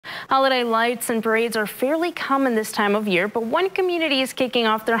Holiday lights and parades are fairly common this time of year, but one community is kicking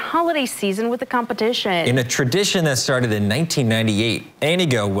off their holiday season with a competition. In a tradition that started in 1998,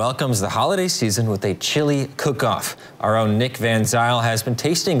 Antigo welcomes the holiday season with a chili cook-off. Our own Nick Van Zyl has been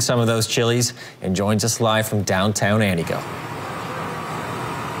tasting some of those chilies and joins us live from downtown Antigo.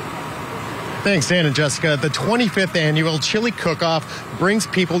 Thanks, Dan and Jessica. The 25th annual Chili Cook-Off brings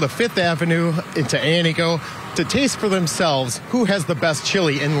people to 5th Avenue into Antigo to taste for themselves who has the best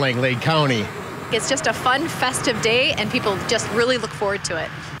chili in Lake County. It's just a fun, festive day, and people just really look forward to it.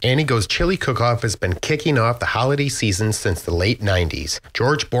 Antigo's Chili Cook-Off has been kicking off the holiday season since the late 90s.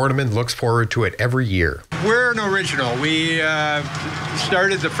 George Borneman looks forward to it every year. We're an original. We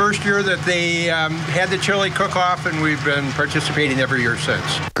started the first year that they had the Chili Cook-Off, and we've been participating every year since.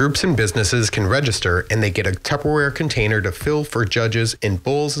 Groups and businesses can register, and they get a Tupperware container to fill for judges and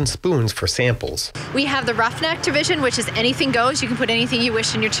bowls and spoons for samples. We have the Roughneck division, which is anything goes. You can put anything you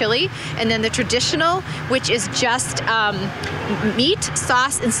wish in your chili. And then the traditional, which is just meat,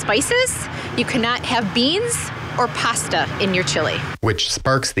 sauce, and spices. You cannot have beans or pasta in your chili. Which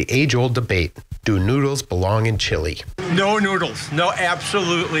sparks the age-old debate. Do noodles belong in chili? No noodles. No,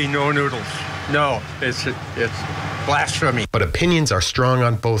 absolutely no noodles. No, it's blasphemy. But opinions are strong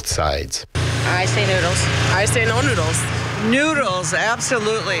on both sides. I say noodles. I say no noodles. Noodles,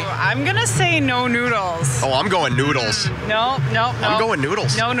 absolutely. I'm gonna say no noodles. Oh, I'm going noodles. No. I'm going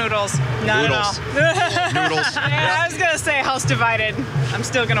noodles. No noodles. Not noodles. at all. Noodles. I was gonna say house divided. I'm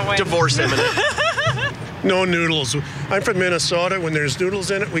still gonna win. Divorce imminent. No noodles. I'm from Minnesota. When there's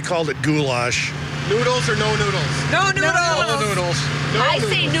noodles in it, we called it goulash. Noodles or no noodles? No noodles. No noodles. No I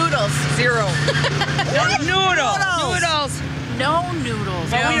noodles. say noodles. Zero. Noodles. Noodles. No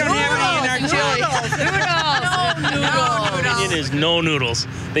noodles. But we don't have any in our chili. No noodles. Opinion is no noodles.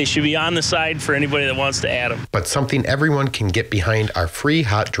 They should be on the side for anybody that wants to add them. But something everyone can get behind are free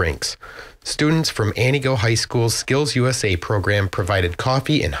hot drinks. Students from Antigo High School's Skills USA program provided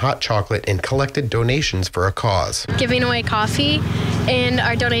coffee and hot chocolate and collected donations for a cause. Giving away coffee, and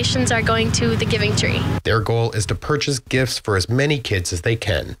our donations are going to the Giving Tree. Their goal is to purchase gifts for as many kids as they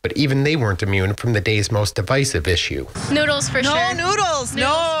can, but even they weren't immune from the day's most divisive issue. Noodles for sure. No noodles.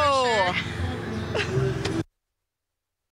 No. For sure.